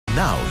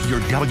Now, your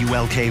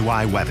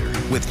WLKY weather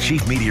with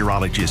Chief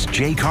Meteorologist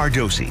Jay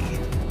Cardosi.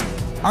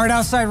 All right,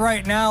 outside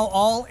right now,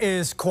 all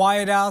is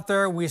quiet out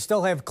there. We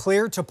still have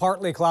clear to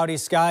partly cloudy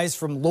skies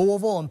from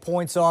Louisville and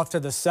points off to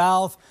the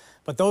south.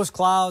 But those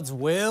clouds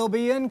will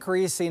be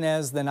increasing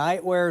as the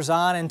night wears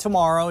on, and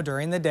tomorrow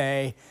during the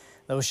day,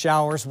 those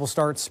showers will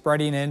start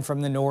spreading in from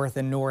the north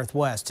and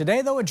northwest.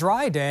 Today, though, a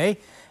dry day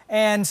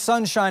and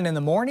sunshine in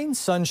the morning,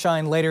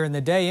 sunshine later in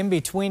the day. In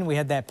between, we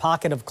had that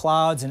pocket of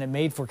clouds, and it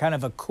made for kind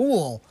of a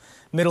cool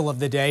middle of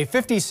the day.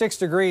 56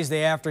 degrees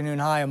the afternoon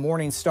high, a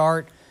morning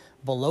start.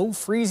 Below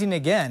freezing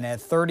again at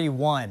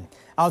 31.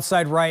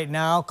 Outside right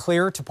now,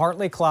 clear to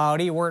partly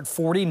cloudy. We're at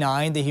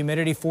 49, the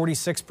humidity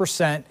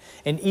 46%,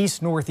 an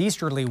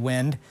east-northeasterly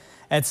wind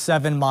at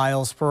 7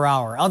 miles per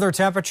hour. Other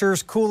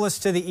temperatures,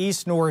 coolest to the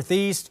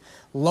east-northeast,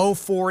 low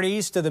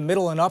 40s to the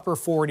middle and upper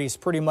 40s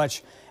pretty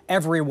much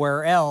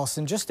everywhere else,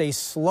 and just a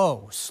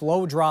slow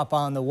drop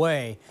on the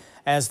way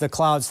as the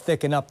clouds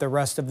thicken up the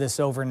rest of this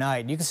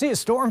overnight. You can see a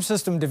storm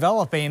system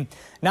developing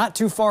not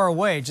too far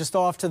away, just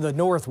off to the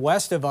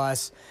northwest of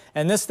us.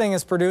 And this thing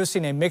is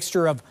producing a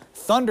mixture of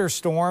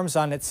thunderstorms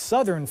on its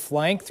southern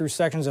flank through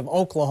sections of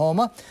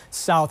Oklahoma,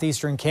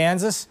 southeastern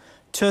Kansas,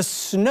 to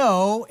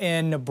snow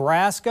in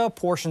Nebraska,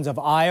 portions of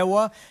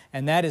Iowa,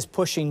 and that is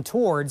pushing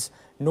towards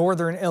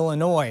northern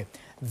Illinois.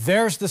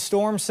 There's the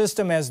storm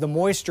system as the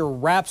moisture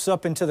wraps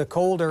up into the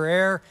colder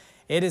air.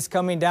 It is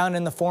coming down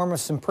in the form of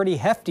some pretty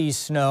hefty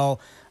snow.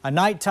 A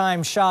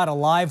nighttime shot, a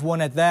live one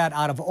at that,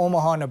 out of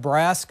Omaha,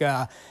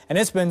 Nebraska. And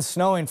it's been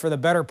snowing for the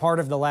better part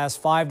of the last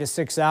 5 to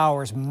 6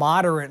 hours,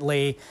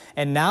 moderately.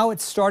 And now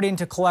it's starting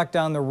to collect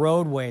on the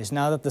roadways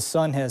now that the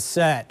sun has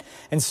set.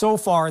 And so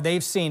far,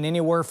 they've seen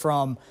anywhere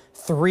from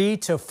 3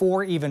 to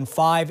 4, even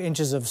 5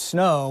 inches of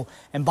snow.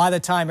 And by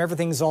the time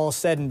everything's all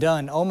said and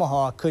done,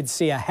 Omaha could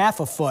see a half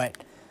a foot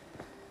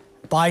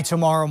by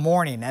tomorrow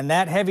morning. And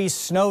that heavy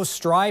snow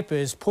stripe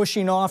is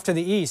pushing off to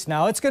the east.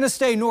 Now, it's going to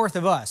stay north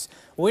of us.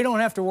 We don't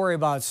have to worry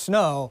about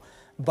snow,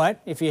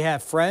 but if you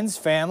have friends,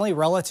 family,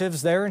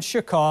 relatives there in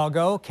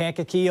Chicago,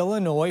 Kankakee,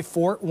 Illinois,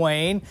 Fort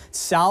Wayne,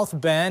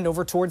 South Bend,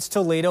 over towards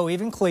Toledo,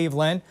 even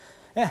Cleveland,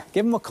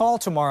 give them a call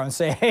tomorrow and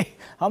say, hey,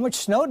 how much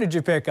snow did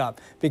you pick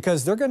up?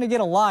 Because they're going to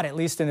get a lot, at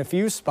least in a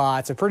few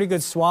spots. A pretty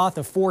good swath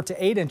of 4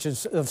 to 8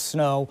 inches of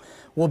snow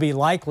will be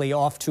likely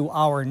off to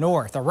our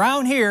north.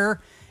 Around here,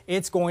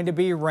 it's going to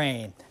be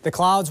rain. The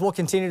clouds will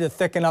continue to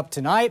thicken up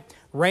tonight.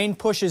 Rain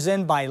pushes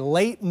in by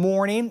late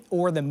morning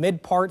or the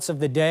mid parts of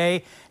the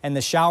day, and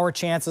the shower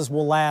chances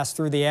will last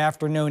through the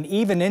afternoon,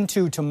 even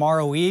into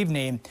tomorrow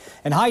evening.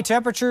 And high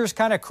temperatures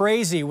kind of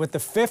crazy with the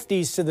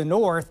 50s to the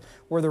north,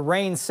 where the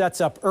rain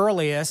sets up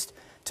earliest,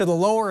 to the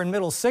lower and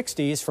middle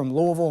 60s from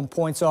Louisville and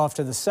points off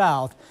to the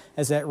south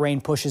as that rain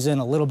pushes in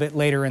a little bit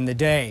later in the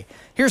day.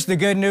 Here's the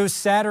good news.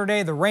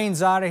 Saturday, the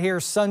rain's out of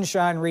here,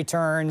 sunshine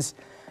returns,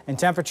 and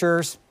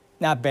temperatures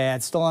not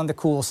bad, still on the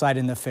cool side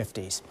in the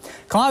 50s.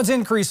 Clouds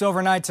increase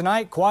overnight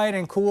tonight, quiet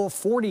and cool,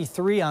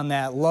 43 on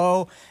that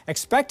low.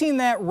 Expecting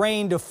that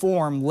rain to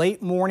form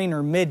late morning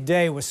or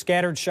midday with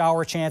scattered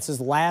shower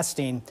chances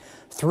lasting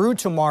through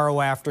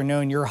tomorrow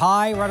afternoon. Your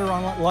high right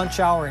around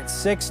lunch hour at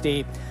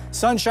 60.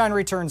 Sunshine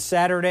returns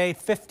Saturday,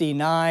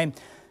 59.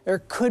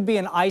 There could be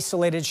an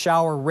isolated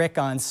shower rick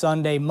on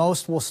Sunday.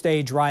 Most will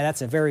stay dry.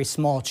 That's a very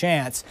small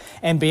chance.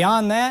 And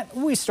beyond that,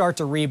 we start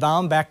to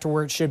rebound back to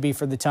where it should be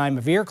for the time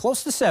of year,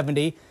 close to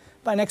 70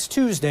 by next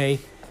Tuesday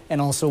and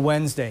also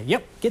Wednesday.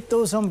 Yep, get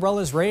those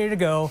umbrellas ready to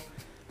go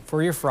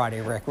for your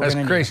Friday, Rick. That's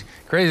crazy.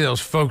 Crazy those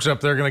folks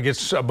up there are going to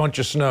get a bunch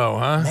of snow,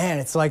 huh? Man,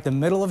 it's like the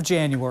middle of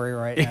January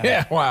right now.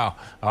 Yeah, wow.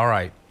 All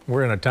right.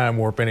 We're in a time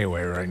warp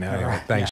anyway right now. All right. Thanks.